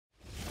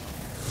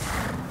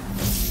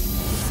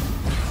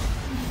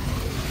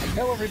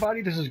Hello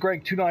everybody, this is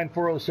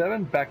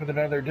Greg29407, back with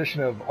another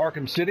edition of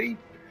Arkham City.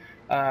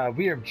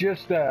 We have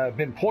just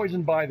been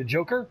poisoned by the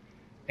Joker,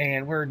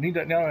 and we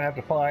now have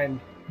to find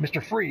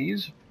Mr.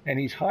 Freeze, and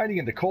he's hiding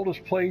in the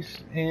coldest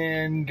place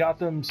in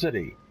Gotham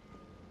City.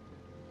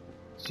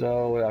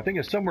 So I think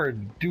it's somewhere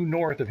due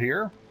north of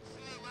here.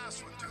 The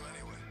last one due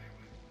anyway.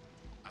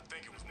 I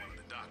think it was one of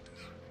the doctors.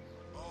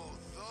 Oh,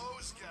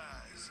 those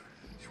guys.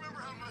 You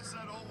remember how much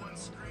that old one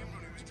screamed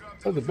when he was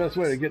dropped? What's the best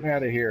way to get him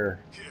out of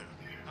here? Here.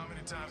 How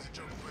many times did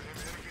Joker put him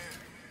in again?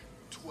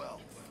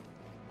 12.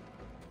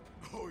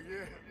 Oh,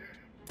 yeah.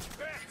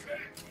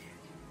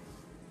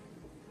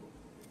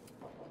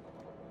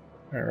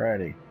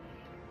 Alrighty.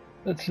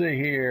 Let's see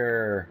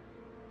here.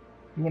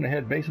 We want to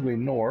head basically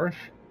north.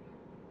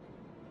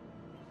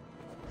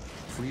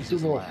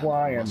 Freeze's little lab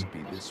flying. must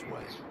be this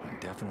way. I'm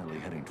definitely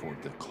heading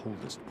toward the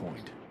coldest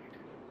point.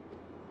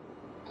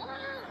 Oh, I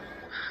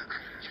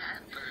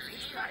can't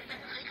believe I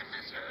didn't think of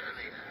this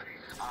earlier.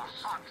 A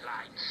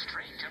hotline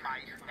straight to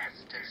my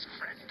bestest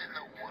friend in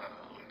the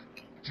world.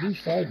 New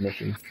side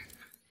mission.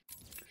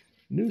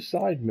 New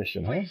side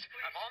mission, huh? I'm on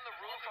the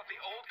roof of the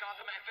old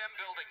Gotham FM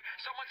building.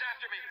 Someone's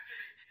after me.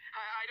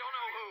 I don't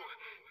know who.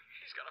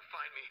 He's gonna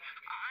find me.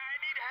 I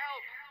need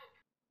help.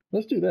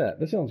 Let's do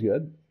that. That sounds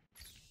good.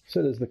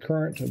 Set as the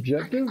current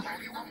objective. I can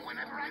call you up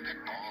whenever I get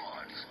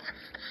bored.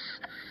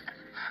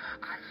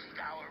 I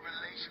think our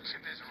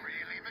relationship is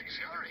really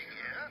maturing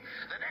here.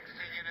 The next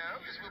thing you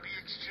know is we'll be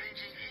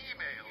exchanging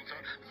emails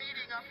or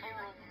meeting up for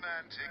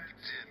romantic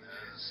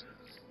dinners.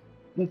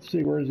 Let's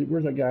see, where's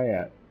that guy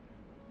at?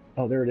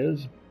 Oh, there it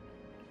is.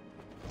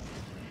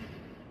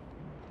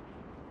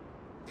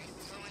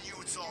 Telling you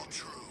it's all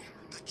true.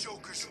 The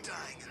Joker's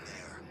dying in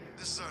there.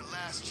 This is our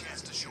last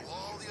chance to show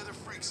all the other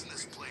freaks in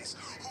this place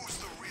who's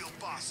the real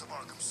boss of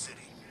Arkham City.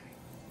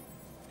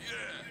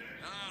 Yeah,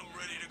 I'm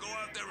ready to go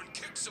out there and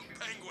kick some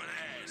penguin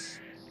ass.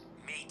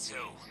 Me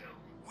too.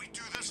 We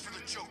do this for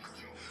the Joker.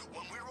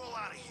 When we roll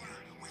out of here,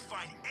 we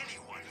find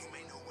anyone who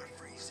may know where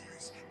Freeze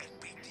is and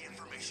beat the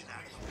information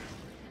out of them.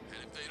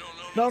 And if they don't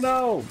know,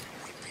 No! we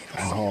beat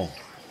them. Oh,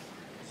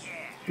 Yeah.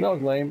 that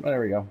was lame. Oh,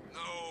 there we go. No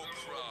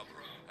problem.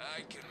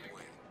 I can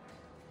win.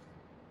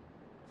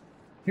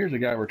 Here's the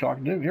guy we're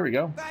talking to. Here we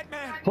go.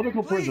 Batman!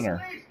 Political Please,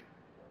 prisoner. please.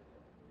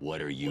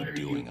 What are you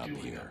doing up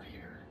here?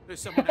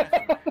 There's someone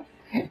after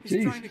me. He's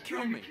Jeez. trying to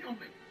kill me.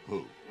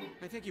 Who?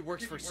 I think he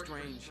works for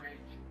Strange.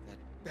 That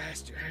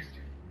bastard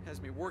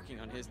has me working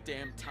on his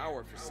damn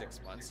tower for 6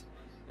 months.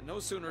 And no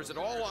sooner is it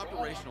all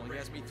operational, he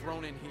has me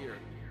thrown in here.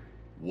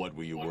 What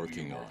were you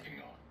working on?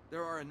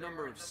 There are a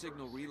number of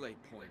signal relay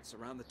points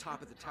around the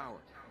top of the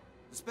tower.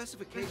 The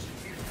specifications...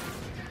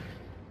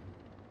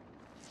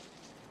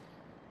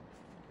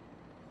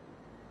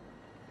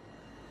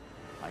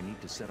 I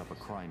need to set up a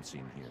crime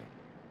scene here.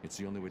 It's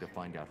the only way to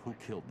find out who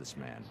killed this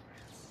man.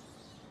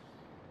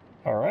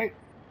 All right.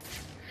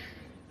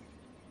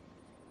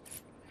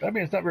 That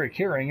means it's not very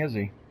caring, is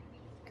he?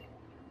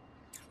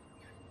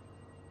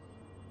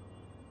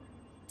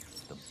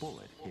 The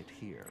bullet hit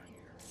here.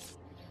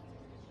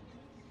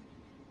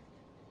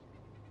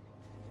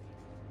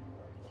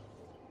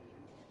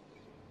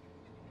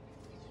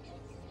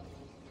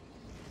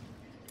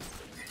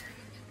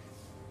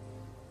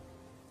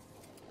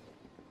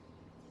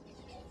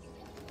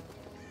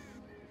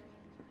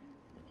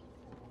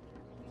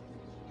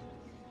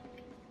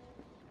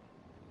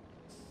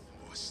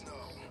 Oh, snow.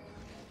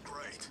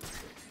 Great.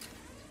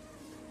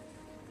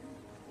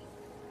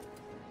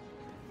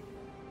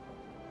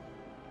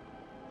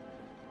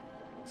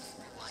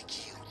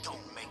 Like you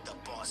don't make the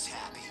boss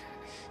happy.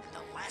 And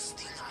the last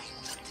thing I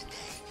need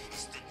today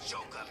is the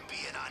Joker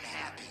being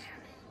unhappy.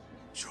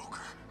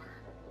 Joker?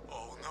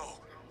 Oh, no.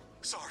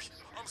 Sorry.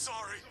 I'm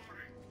sorry.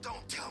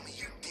 Don't tell me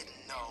you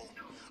didn't know.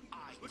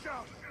 Look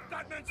out!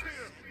 Batman's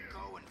here!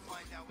 Go and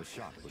find out. The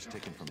shot was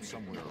taken from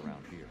somewhere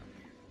around here.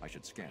 I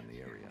should scan the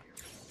area.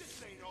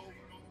 This ain't over.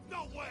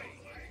 No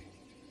way!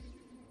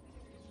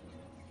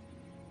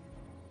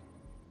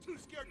 Too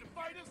scared to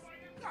fight us?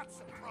 Not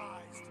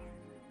surprised.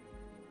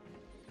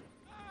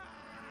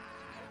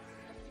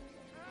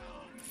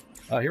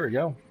 Oh, here we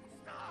go.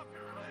 Stop,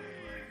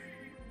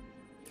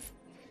 please!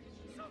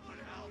 Someone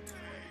help me!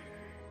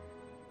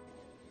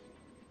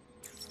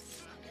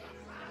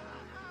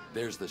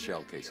 There's the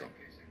shell casing.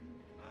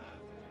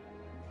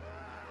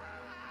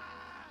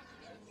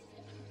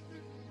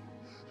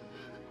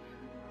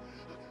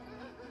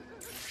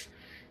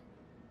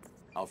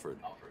 Alfred,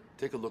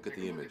 take a look at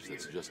the image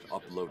that's just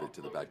uploaded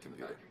to the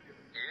Batcomputer.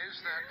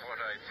 Is that what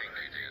I think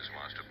it is,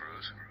 Master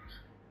Bruce?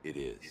 It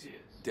is.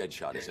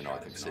 Deadshot is in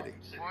Arkham City.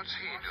 What's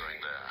he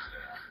doing there?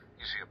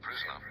 Is he a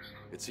prisoner?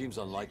 It seems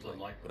unlikely,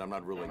 but I'm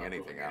not ruling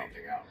anything out.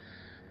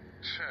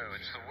 So,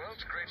 it's the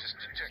world's greatest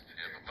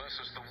detective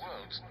versus the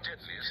world's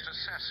deadliest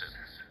assassin.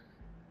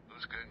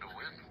 Who's going to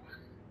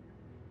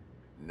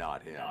win?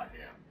 Not him.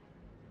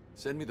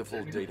 Send me the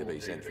full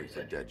database entry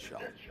for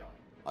Deadshot.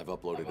 I've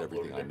uploaded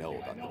everything I know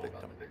about the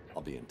victim.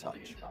 I'll be in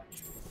touch.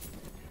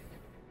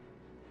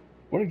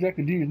 What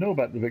exactly do you know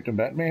about the victim,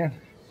 Batman?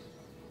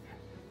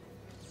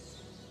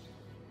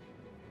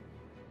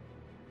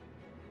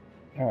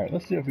 Alright,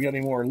 let's see if we got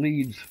any more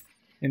leads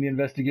in the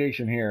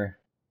investigation here.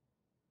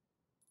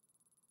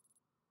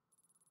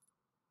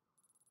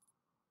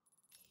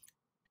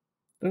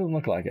 Doesn't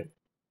look like it.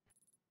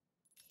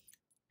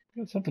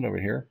 Got something over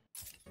here.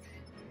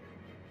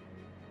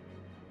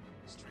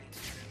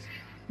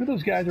 Who are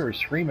those guys that were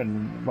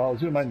screaming while I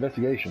was doing my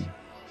investigation?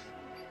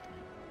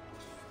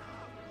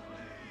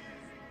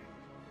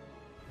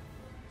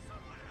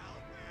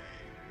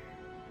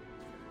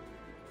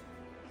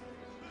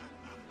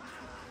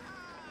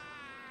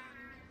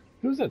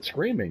 Who's that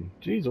screaming?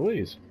 Jeez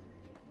Louise.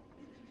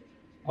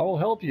 I will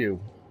help you.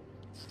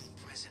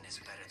 Prison is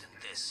better than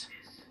this.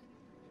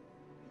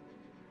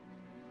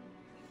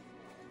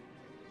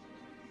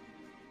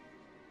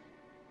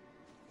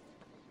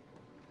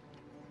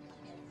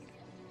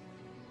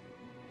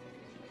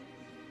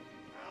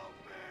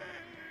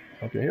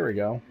 Okay, here we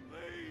go.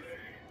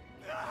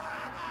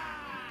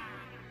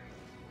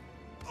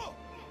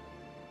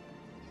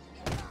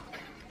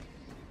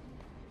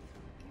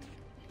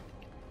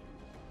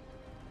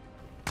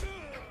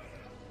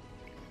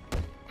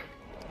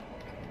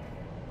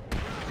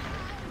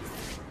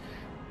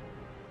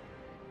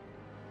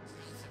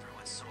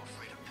 Everyone's so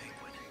afraid of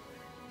Penguin.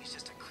 He's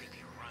just a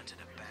creepy runt in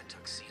a bad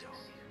tuxedo.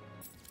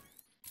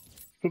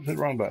 Oops, hit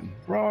wrong button.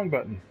 Wrong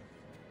button.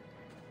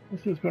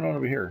 Let's see what's going on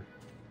over here.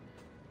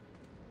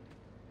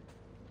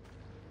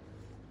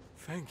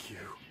 Thank you.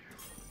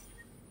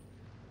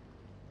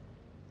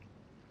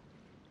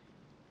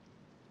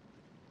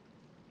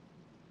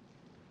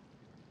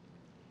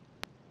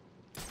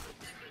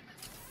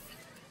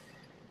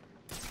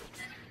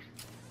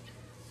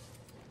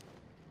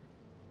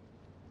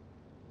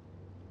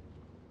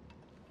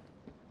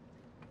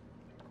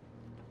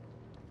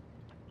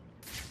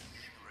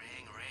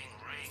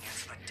 Ring.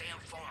 Answer the damn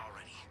phone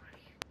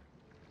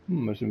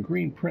already. There's some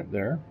green print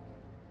there.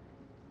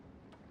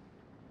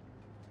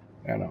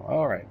 I know.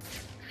 All right.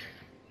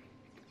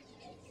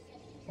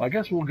 Well, I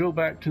guess we'll go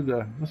back to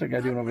the... What's that guy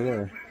doing over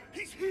there?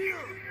 He's here!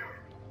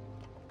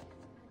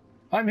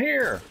 I'm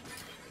here!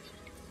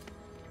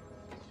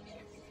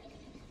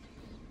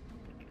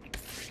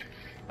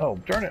 Oh,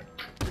 darn it.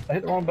 I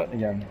hit the wrong button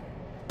again.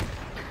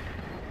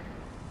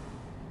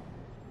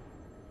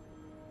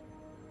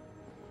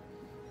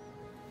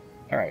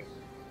 All right.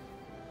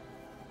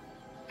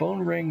 Phone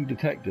ring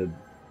detected.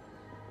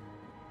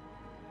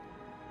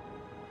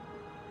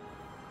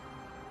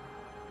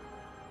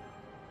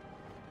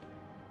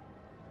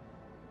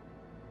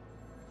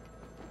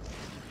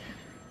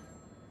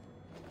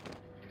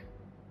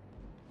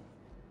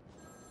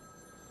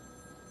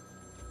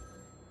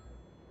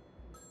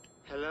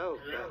 Hello,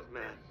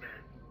 Batman.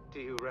 Do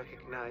you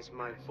recognize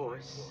my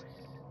voice?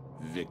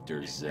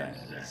 Victor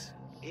Zsasz.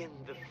 In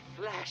the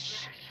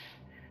flesh.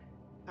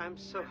 I'm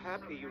so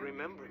happy you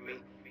remember me.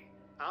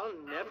 I'll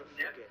never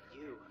forget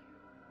you.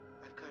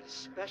 I've got a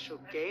special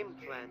game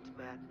planned,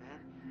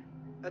 Batman.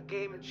 A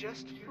game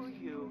just for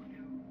you.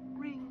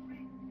 Ring,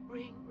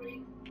 ring,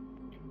 ring.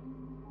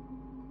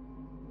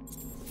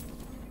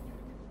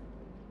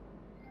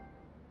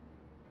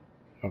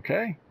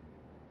 Okay.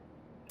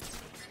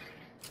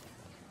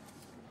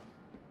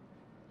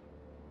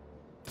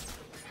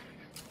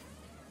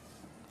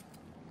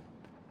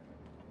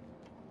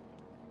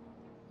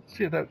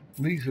 See if that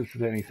leads us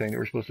to anything that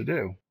we're supposed to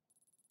do.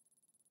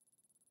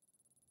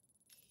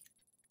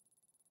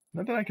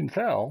 Not that I can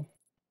tell.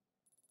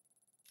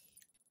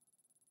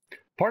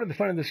 Part of the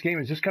fun of this game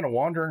is just kind of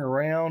wandering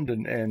around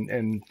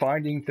and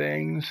finding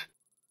things.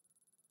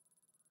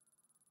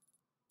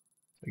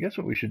 I guess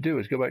what we should do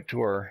is go back to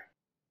our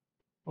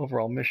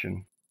overall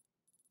mission.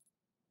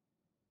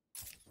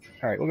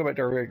 All right, we'll go back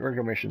to our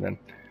regular mission then.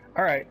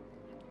 All right,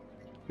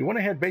 we want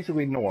to head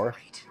basically north.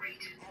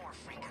 More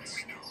freaking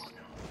snow.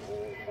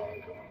 All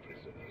Arkham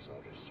prisoners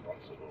are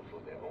responsible for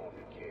their own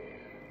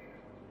care.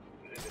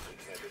 Limited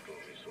medical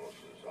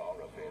resources are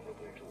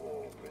available to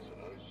all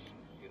prisoners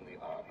in the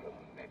Arkham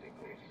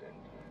Medical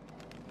Center.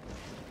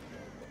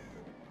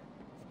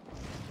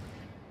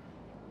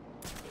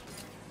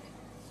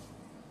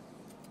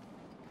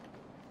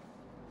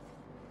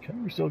 Okay,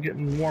 we're still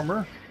getting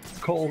warmer,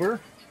 colder.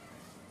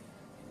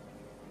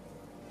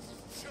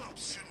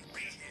 Jobs shouldn't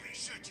be here,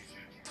 should you?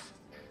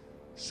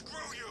 Screw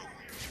you!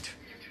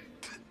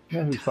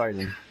 Now who's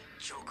fighting?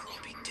 Joker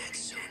will be dead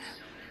soon.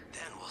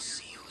 Then we'll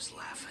see who's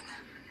laughing.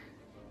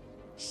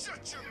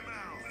 Shut your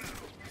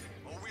mouth!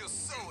 Or we'll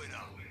sew it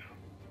up.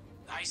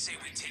 I say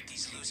we take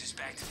these losers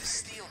back to the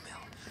steel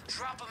mill,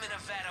 drop them in a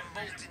vat of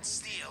molten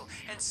steel,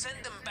 and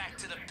send them back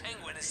to the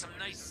Penguin as some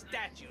nice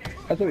statues.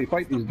 That's how we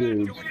fight these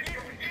dudes.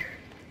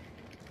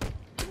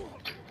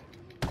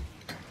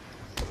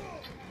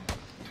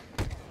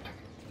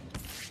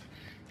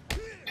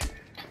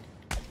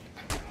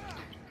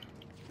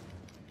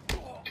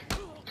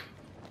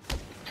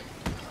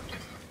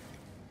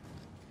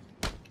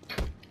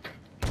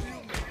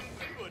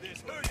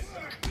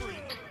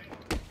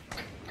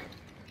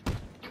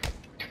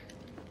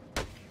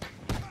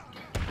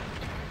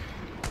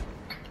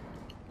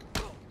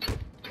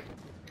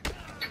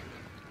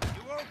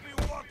 You won't be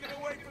walking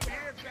away from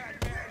here,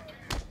 Batman!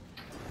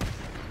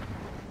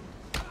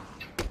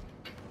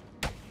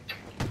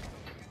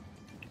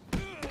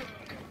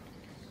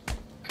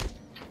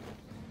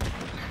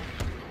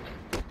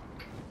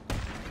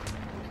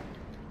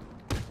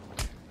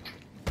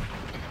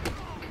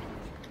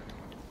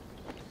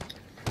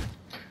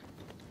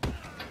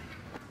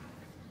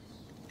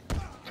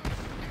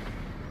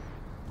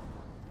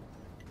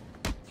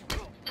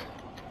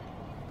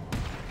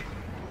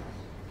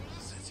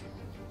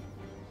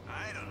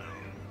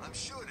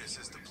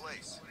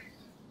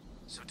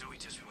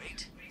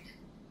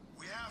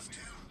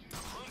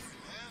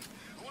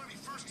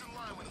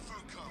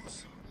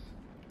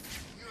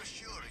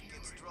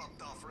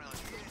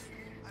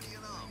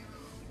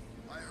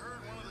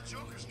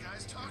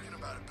 guys talking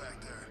about it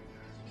back there?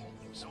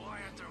 So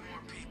why aren't there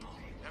more people?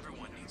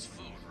 Everyone needs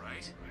food,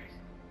 right?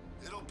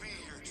 It'll be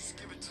here, just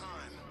give it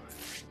time.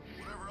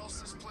 Whatever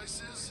else this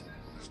place is,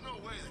 there's no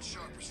way that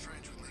Sharp or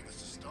Strange would leave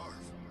us to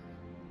starve.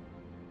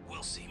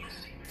 We'll see, man.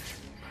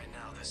 Right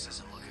now, this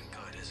isn't looking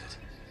good, is it?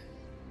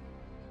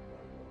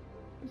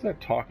 Who's that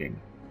talking?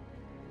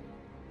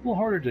 A little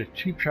harder to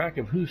keep track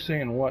of who's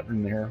saying what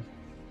in there.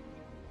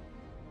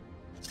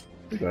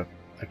 There's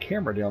a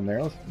camera down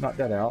there. Let's knock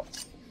that out.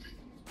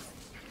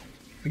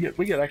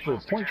 We get actual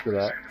points for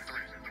that.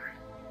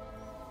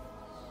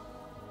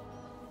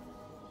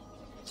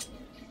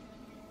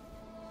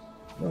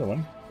 Another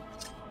one.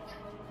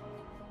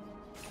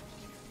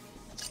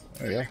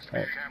 There you go.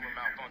 Right.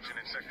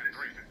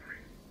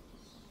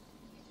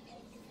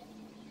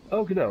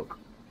 Okie doke.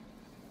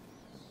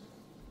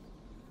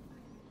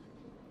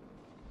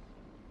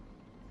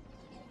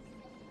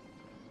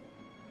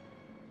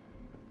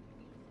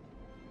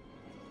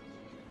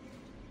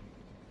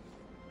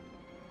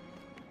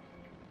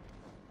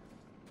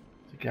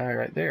 The guy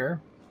right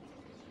there.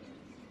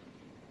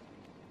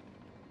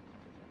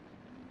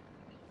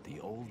 The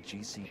old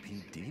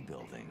GCPD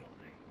building.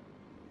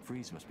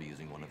 Freeze must be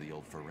using one of the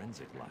old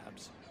forensic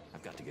labs.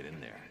 I've got to get in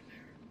there.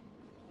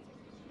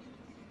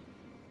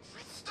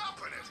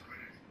 Stopping it!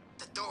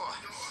 The door,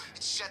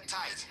 it's shut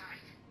tight.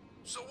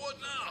 So what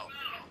now?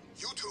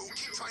 You two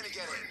keep trying to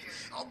get in.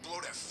 I'll blow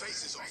their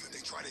faces off if they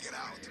try to get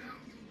out.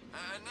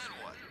 And then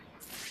what?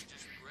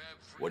 Just grab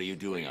What are you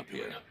doing up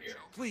here?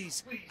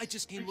 Please, I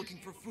just came looking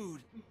for food.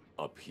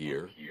 Up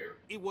here?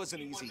 It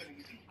wasn't easy.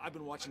 I've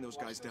been watching those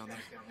guys down there.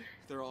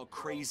 They're all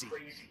crazy.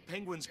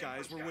 Penguin's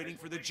guys were waiting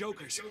for the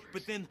Jokers,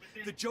 but then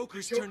the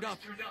Jokers turned up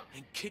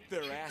and kicked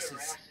their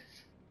asses.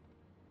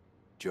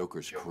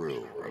 Joker's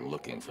crew are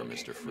looking for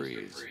Mr.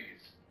 Freeze.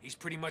 He's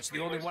pretty much the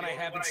only one I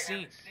haven't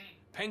seen.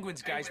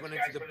 Penguin's guys went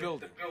into the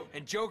building,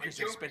 and Jokers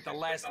have spent the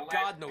last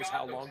God knows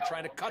how long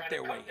trying to cut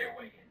their way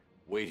in.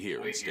 Wait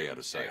here and stay out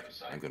of sight.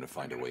 I'm gonna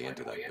find a way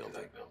into that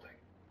building.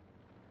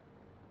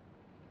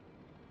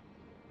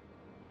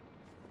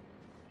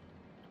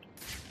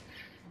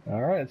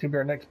 Alright, that's gonna be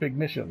our next big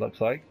mission, it looks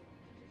like.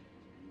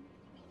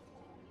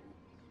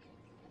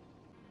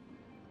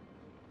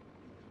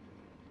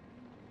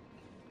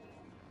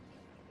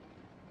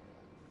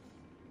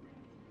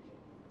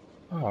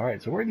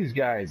 Alright, so where are these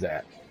guys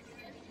at?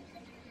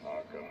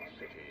 Arkham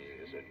City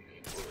is an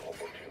equal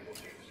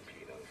opportunities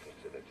penal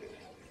facility.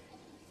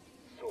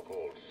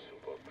 So-called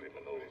super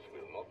criminals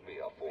will not be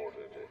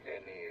afforded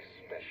any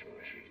special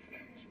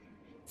treatment.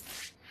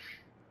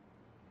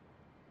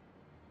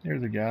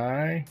 There's a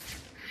guy.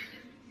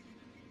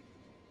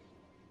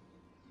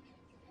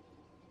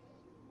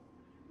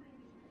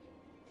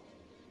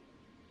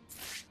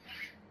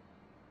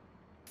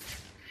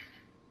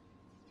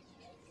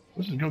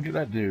 Let's just go get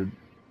that dude.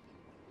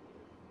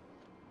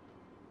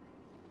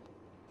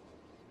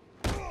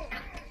 I'll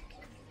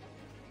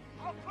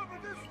cover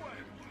this way!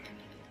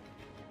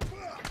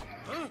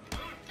 Huh?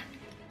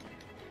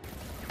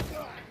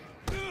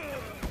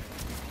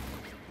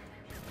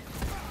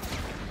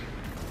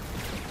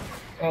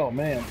 Oh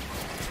man.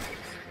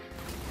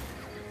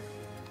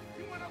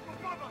 You went up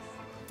above us!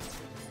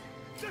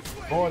 This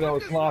way! Boy, that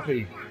was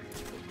sloppy.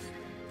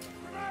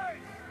 Grenade!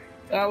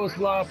 That was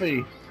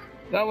sloppy.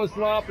 That was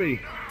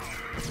sloppy.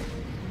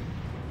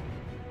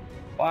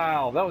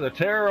 Wow, that was a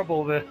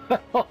terrible. Grenade!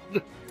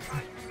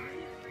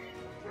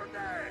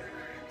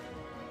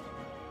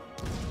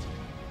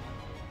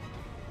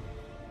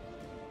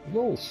 A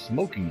little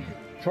smoky.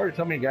 It's hard to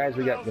tell me, guys,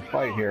 we got the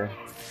fight here.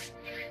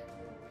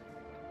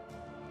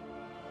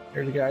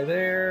 There's a guy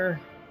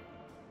there.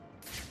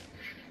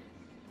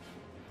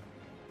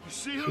 You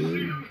see him?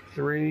 2,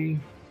 3.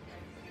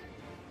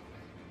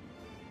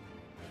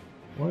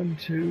 1,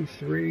 2,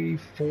 3,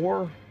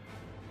 4.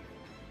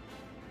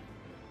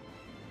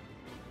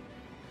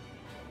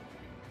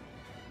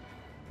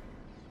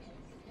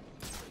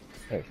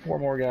 Okay, 4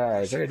 more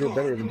guys. I gotta do a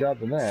better job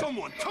than that.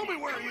 Someone, tell me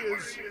where he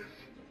is!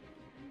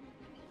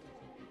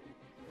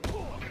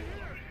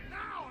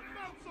 Now, I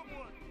found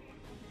someone!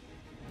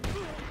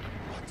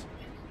 What?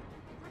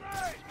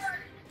 Grenade!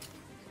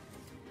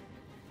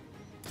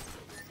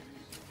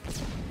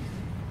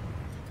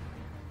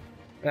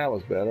 That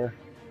was better.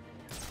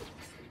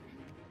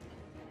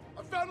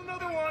 I found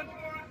another one!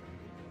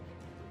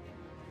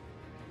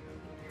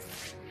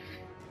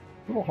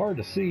 A little hard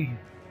to see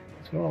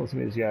what's going on with some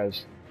of these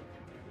guys.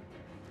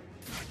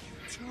 You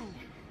two!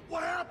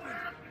 What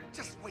happened?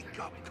 Just wake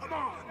up, come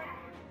on!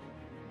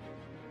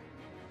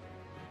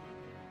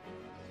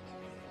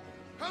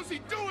 How's he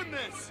doing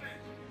this?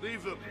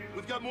 Leave him.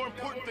 We've got more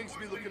important things to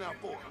be looking out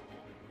for.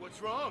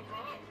 What's wrong?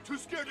 Too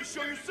scared to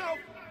show yourself?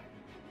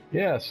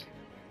 Yes.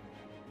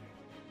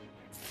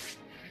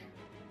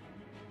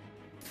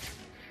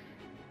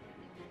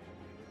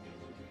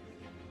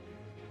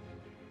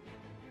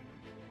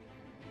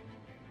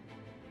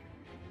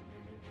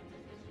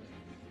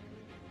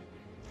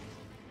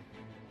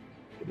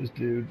 This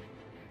dude.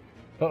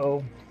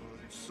 Uh-oh.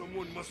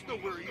 Someone must know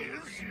where he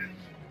is.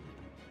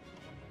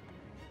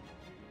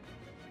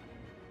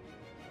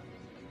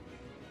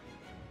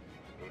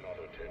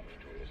 attempt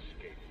to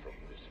escape from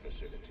this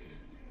facility.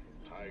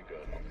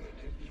 Tiger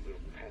operatives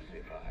will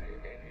pacify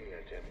any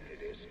attempted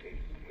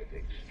escape with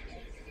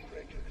extreme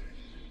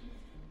prejudice.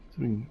 So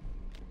we can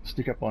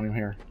sneak up on him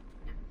here.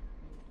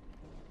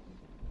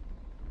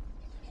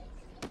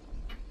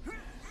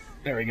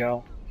 There we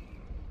go.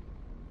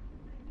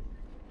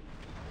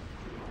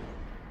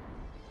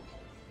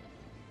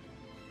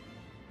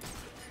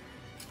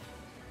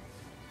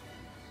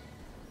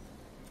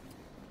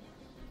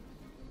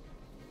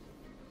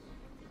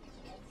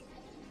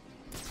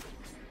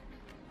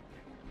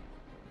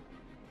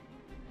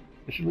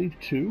 I should leave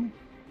 2.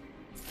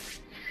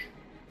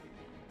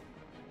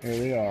 Here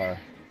they are.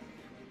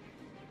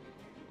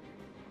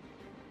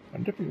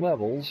 On different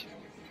levels.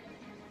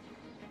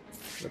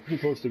 They're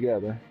pretty close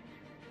together.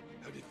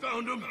 Have you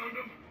found him?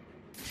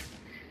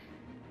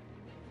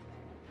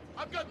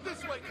 I've got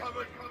this way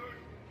covered.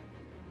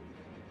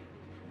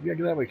 You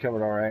got that way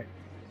covered, all right.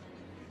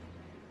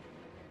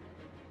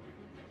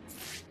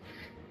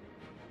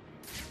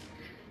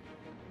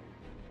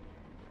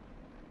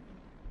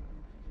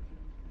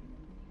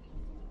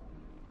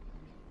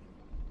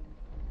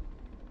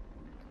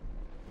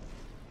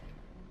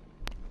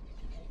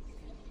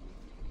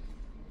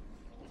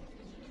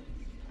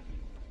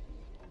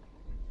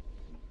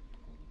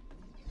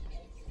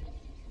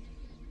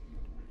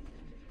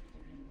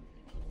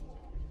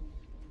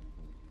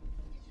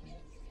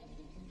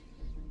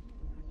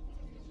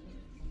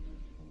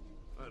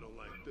 I don't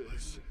like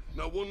this.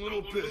 Not one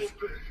little bit.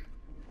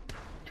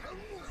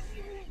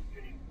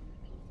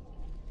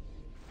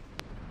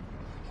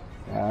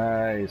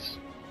 Nice.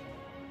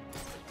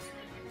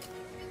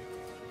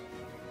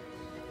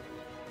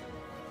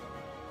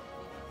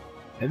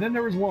 And then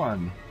there was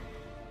one.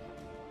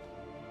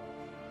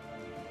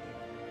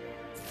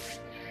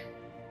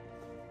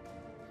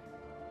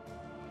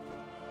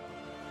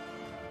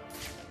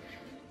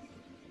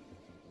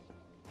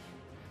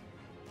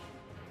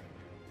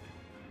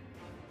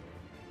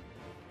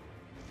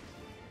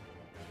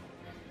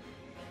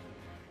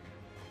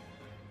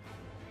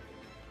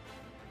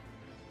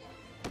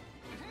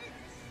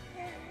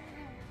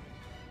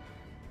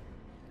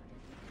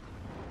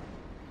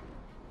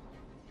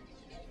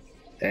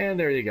 And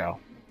there you go.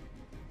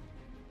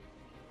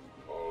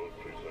 All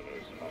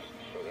prisoners must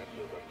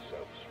surrender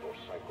themselves for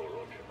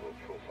psychological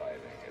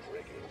profiling at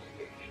regular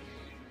stages.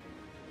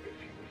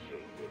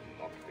 Refusal will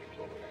not be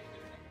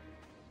tolerated.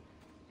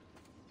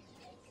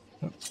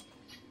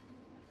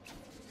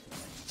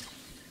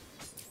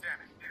 Damn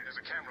it, there's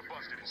a camera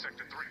busted in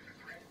Sector 3.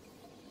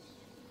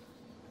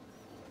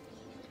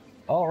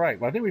 All right.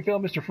 Well, I think we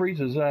found Mr.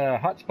 Freeze's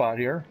hotspot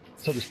here,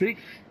 so to speak.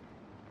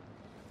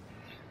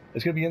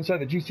 It's going to be inside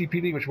the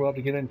GCPD, which we'll have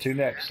to get into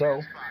next.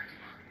 So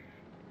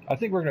I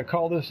think we're going to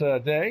call this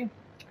a day.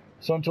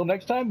 So until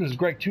next time, this is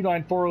Greg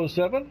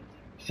 29407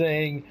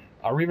 saying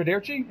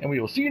arrivederci, and we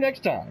will see you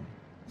next time.